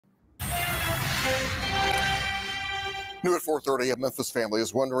New at 4:30, a Memphis family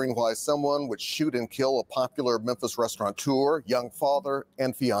is wondering why someone would shoot and kill a popular Memphis restaurateur, young father,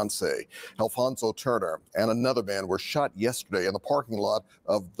 and fiance. Alfonzo Turner and another man were shot yesterday in the parking lot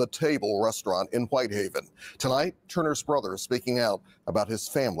of The Table restaurant in Whitehaven. Tonight, Turner's brother is speaking out about his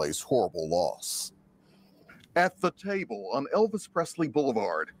family's horrible loss. At The Table on Elvis Presley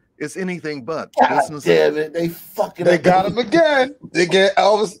Boulevard is anything but business. Damn it, they got him again. They get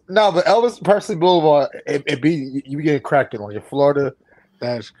Elvis. No, but Elvis Presley Boulevard, you be getting cracking on your Florida.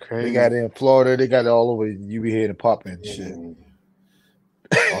 That's crazy. They got it in Florida. They got it all over. You be hearing popping and shit.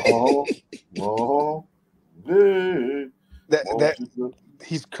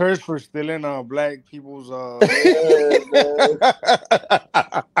 He's cursed for stealing black people's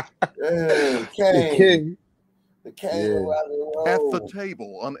king. At The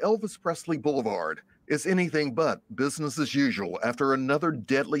Table on Elvis Presley Boulevard is anything but business as usual after another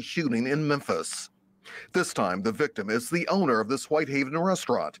deadly shooting in Memphis. This time, the victim is the owner of this Whitehaven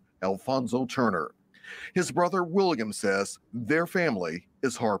restaurant, Alfonzo Turner. His brother William says their family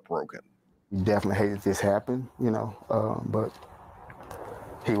is heartbroken. He definitely hated this happened, but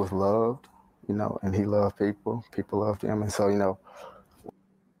he was loved, and he loved people. People loved him, and so,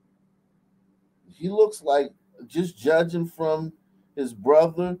 he looks like, just judging from his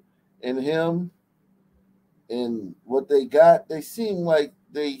brother and him and what they got, they seem like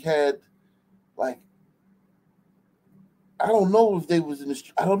they had, I don't know if they was in the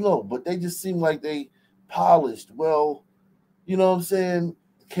street, I don't know, but they just seem like they polished well, you know what I'm saying?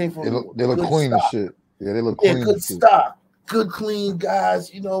 Came from they look clean and shit. Yeah, they look clean. Yeah, good stock, good clean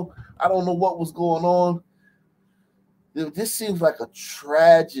guys, I don't know what was going on. This seems like a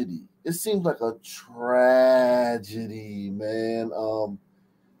tragedy. It seems like a tragedy, man.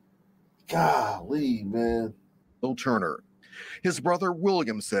 Golly, man. Bill Turner. His brother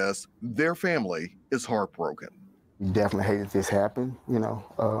William says their family is heartbroken. He definitely hated this happened,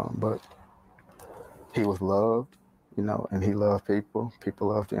 but he was loved, and he loved people. People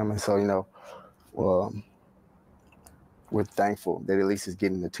loved him, and so, we're thankful that at least he's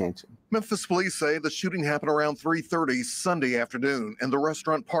getting attention. Memphis police say the shooting happened around 3:30 Sunday afternoon in the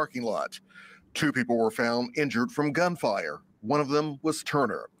restaurant parking lot. 2 people were found injured from gunfire. One of them was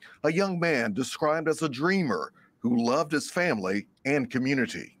Turner, a young man described as a dreamer who loved his family and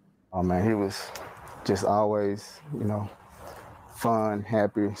community. Oh man, he was just always, fun,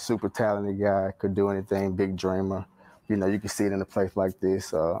 happy, super talented guy, could do anything, big dreamer. You could see it in a place like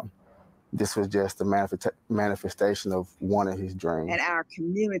this. This was just a manifestation of one of his dreams. And our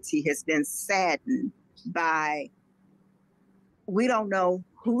community has been saddened by, we don't know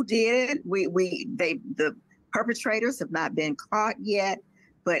who did it. The perpetrators have not been caught yet,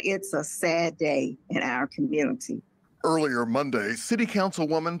 but it's a sad day in our community. Earlier Monday, City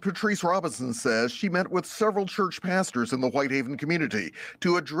Councilwoman Patrice Robinson says she met with several church pastors in the Whitehaven community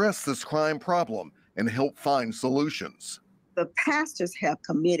to address this crime problem and help find solutions. The pastors have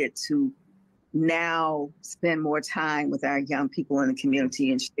committed to now spend more time with our young people in the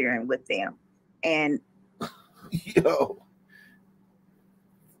community and sharing with them. And the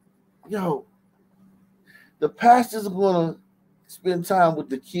pastors are going to spend time with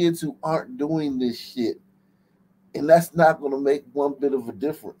the kids who aren't doing this shit. And that's not going to make one bit of a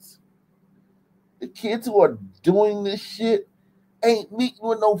difference. The kids who are doing this shit ain't meeting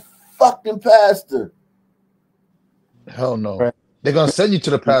with no fucking pastor. Hell no. They're going to send you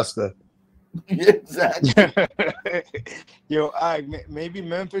to the pastor. Exactly. Yo, maybe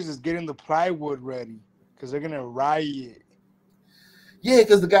Memphis is getting the plywood ready because they're gonna riot. Yeah,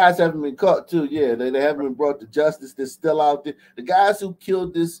 because the guys haven't been caught too. Yeah, they haven't been brought to justice. They're still out there. The guys who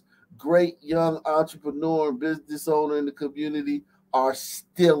killed this great young entrepreneur and business owner in the community are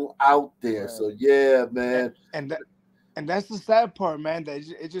still out there. Right. So yeah, man. And that's the sad part, man. That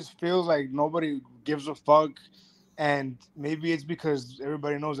it just feels like nobody gives a fuck. And maybe it's because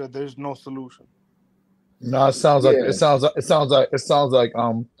everybody knows that there's no solution. No, it sounds like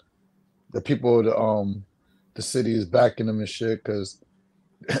the people the city is backing him and shit because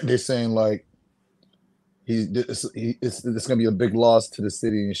they're saying like it's gonna be a big loss to the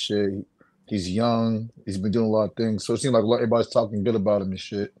city and shit. He's young. He's been doing a lot of things, so it seems like everybody's talking good about him and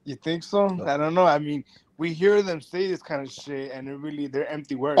shit. You think so? I don't know. I mean, we hear them say this kind of shit, and they're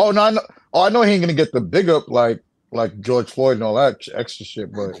empty words. Oh no, I know. Oh, I know he ain't gonna get the big up like George Floyd and all that extra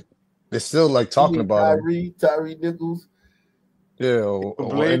shit, but they're still like talking about Tyree Nichols. Yeah,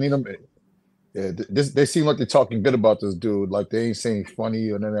 they seem like they're talking good about this dude. Like they ain't saying funny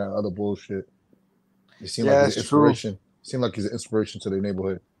or none of that other bullshit. They seem like he's inspiration. Seem like he's an inspiration to their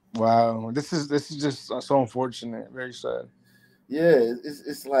neighborhood. Wow, this is just so unfortunate. Very sad. Yeah,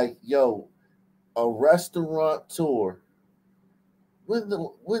 it's like, yo, a restaurateur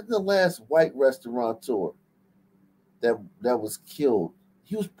when the last white restaurateur that was killed,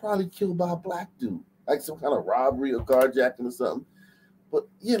 he was probably killed by a black dude, like some kind of robbery or carjacking or something. But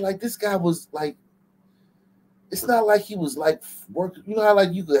yeah, like this guy was like, it's not like he was like working. You know how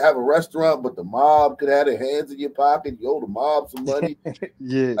like you could have a restaurant, but the mob could have their hands in your pocket. You owe the mob some money.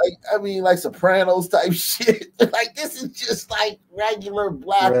 Yeah. Like, I mean, like Sopranos type shit. Like this is just like regular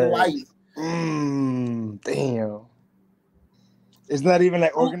black life. Damn. It's not even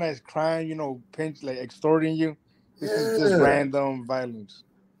like organized crime, you know, pinch like extorting you. This is just random violence.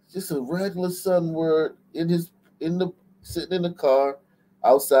 Just a regular son word sitting in the car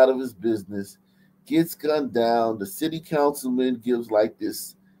outside of his business, gets gunned down. The city councilman gives like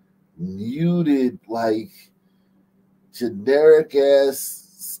this muted, like generic ass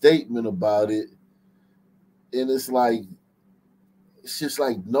statement about it. And it's just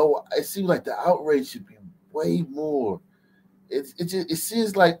like, no, it seems like the outrage should be way more. It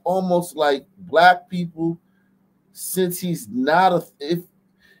seems like almost like black people, since he's not if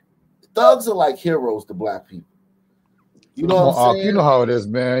thugs are like heroes to black people. You know what I'm saying? You know how it is,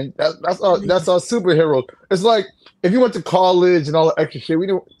 man. That's our superheroes. It's like if you went to college and all the extra shit, we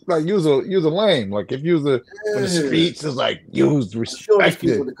don't like use a lame. Like if you was in the streets, it's like used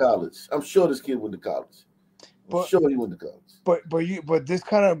respected. I'm sure this kid went to college. I'm sure he went to college. But this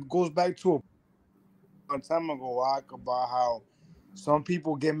kind of goes back to a time ago, about how some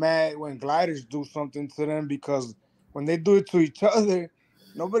people get mad when gliders do something to them, because when they do it to each other,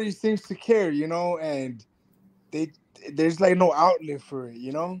 nobody seems to care, you know, and there's like no outlet for it,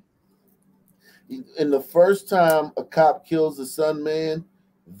 you know. And the first time a cop kills a son, man,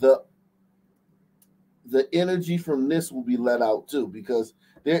 the energy from this will be let out too, because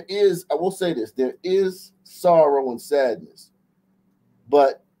there is, I will say this, there is sorrow and sadness,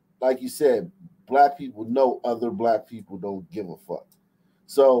 but like you said, black people know other black people don't give a fuck.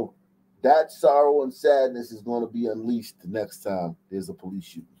 So that sorrow and sadness is going to be unleashed the next time there's a police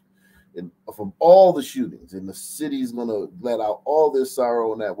shooting. And from all the shootings, and the city is going to let out all this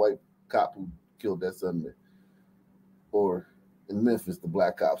sorrow on that white cop who killed that son, or in Memphis, the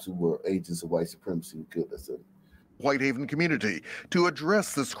black cops who were agents of white supremacy who killed that son. Whitehaven community to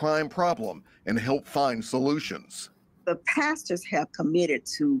address this crime problem and help find solutions. The pastors have committed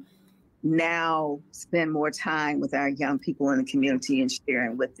to now spend more time with our young people in the community and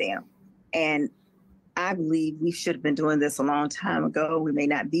sharing with them. And I believe we should have been doing this a long time ago. We may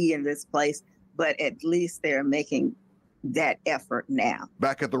not be in this place, but at least they're making that effort now.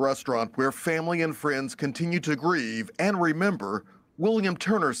 Back at the restaurant where family and friends continue to grieve and remember, William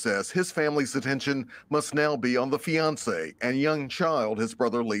Turner says his family's attention must now be on the fiance and young child his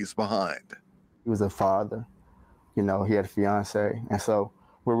brother leaves behind. He was a father, you know, he had a fiance, and so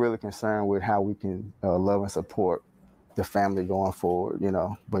we're really concerned with how we can love and support the family going forward, you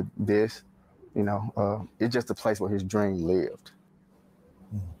know. But this, you know, it's just a place where his dream lived.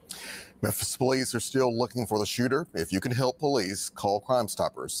 Memphis police are still looking for the shooter. If you can help police, call Crime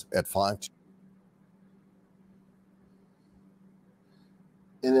Stoppers at 5.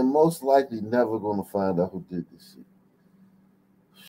 And they're most likely never going to find out who did this shit.